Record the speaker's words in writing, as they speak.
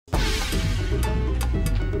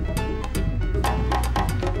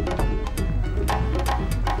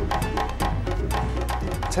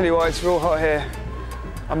Tell you what, it's real hot here.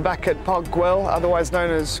 I'm back at Parc Guell, otherwise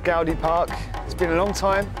known as Gaudi Park. It's been a long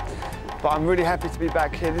time, but I'm really happy to be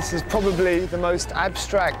back here. This is probably the most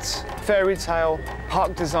abstract fairy tale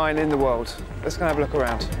park design in the world. Let's go and have a look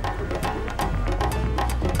around.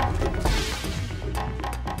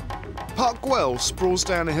 Parc Guell sprawls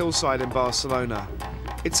down a hillside in Barcelona.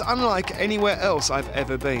 It's unlike anywhere else I've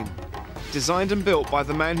ever been. Designed and built by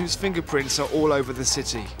the man whose fingerprints are all over the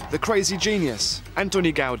city, the crazy genius,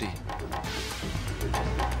 Antoni Gaudi.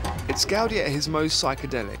 It's Gaudi at his most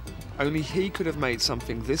psychedelic. Only he could have made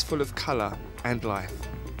something this full of colour and life.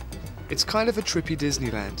 It's kind of a trippy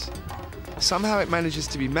Disneyland. Somehow it manages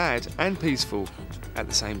to be mad and peaceful at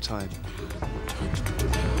the same time.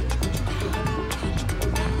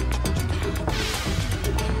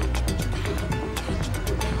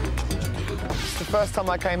 The first time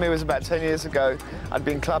I came here was about 10 years ago. I'd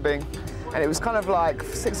been clubbing, and it was kind of like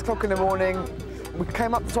 6 o'clock in the morning. We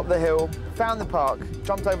came up the top of the hill, found the park,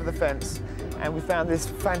 jumped over the fence, and we found this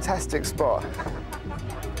fantastic spot.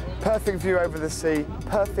 Perfect view over the sea,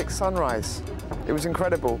 perfect sunrise. It was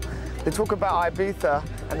incredible. They talk about Ibiza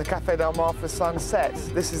and the Café Del Mar for sunset.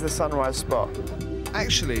 This is the sunrise spot.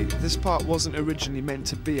 Actually, this park wasn't originally meant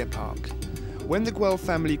to be a park. When the Guell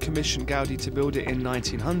family commissioned Gaudi to build it in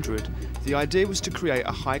 1900, the idea was to create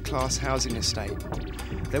a high-class housing estate.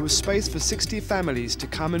 There was space for 60 families to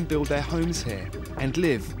come and build their homes here and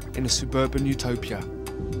live in a suburban utopia.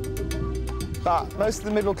 But most of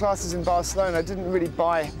the middle classes in Barcelona didn't really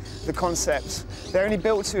buy the concept. They only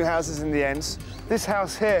built 2 houses in the end. This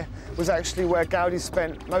house here was actually where Gaudi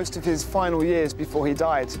spent most of his final years before he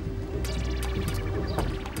died.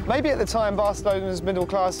 Maybe at the time, Barcelona's middle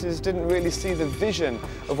classes didn't really see the vision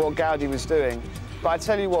of what Gaudi was doing. But I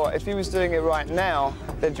tell you what, if he was doing it right now,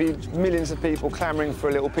 there'd be millions of people clamouring for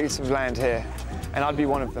a little piece of land here, and I'd be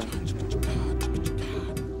one of them.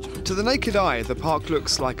 To the naked eye, the park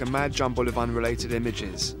looks like a mad jumble of unrelated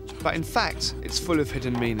images, but in fact, it's full of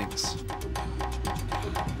hidden meanings.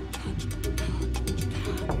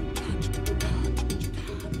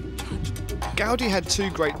 Gaudi had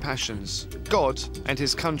 2 great passions, God and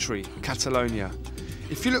his country, Catalonia.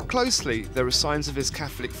 If you look closely, there are signs of his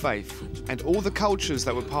Catholic faith and all the cultures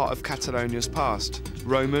that were part of Catalonia's past,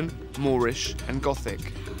 Roman, Moorish and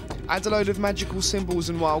Gothic. Add a load of magical symbols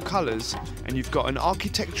and wild colours and you've got an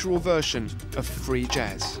architectural version of free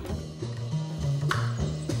jazz.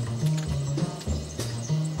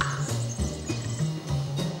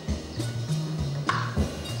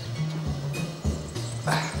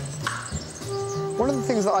 One of the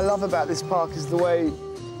things that I love about this park is the way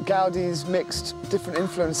Gaudi's mixed different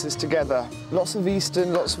influences together. Lots of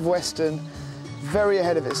Eastern, lots of Western, very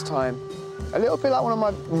ahead of its time. A little bit like one of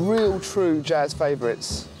my real true jazz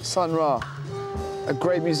favourites, Sun Ra, a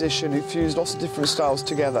great musician who fused lots of different styles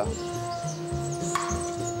together.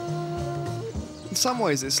 In some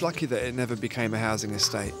ways, it's lucky that it never became a housing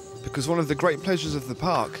estate, because one of the great pleasures of the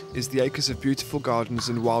park is the acres of beautiful gardens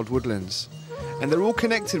and wild woodlands. And they're all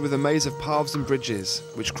connected with a maze of paths and bridges,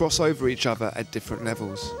 which cross over each other at different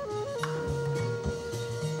levels.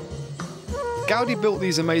 Gaudi built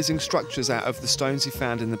these amazing structures out of the stones he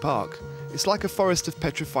found in the park. It's like a forest of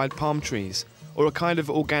petrified palm trees, or a kind of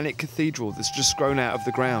organic cathedral that's just grown out of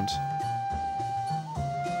the ground.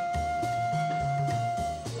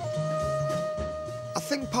 I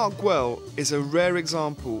think Parc Guell is a rare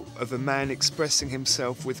example of a man expressing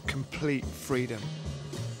himself with complete freedom.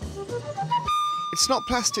 It's not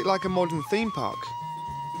plastic like a modern theme park.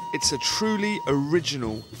 It's a truly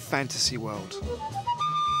original fantasy world.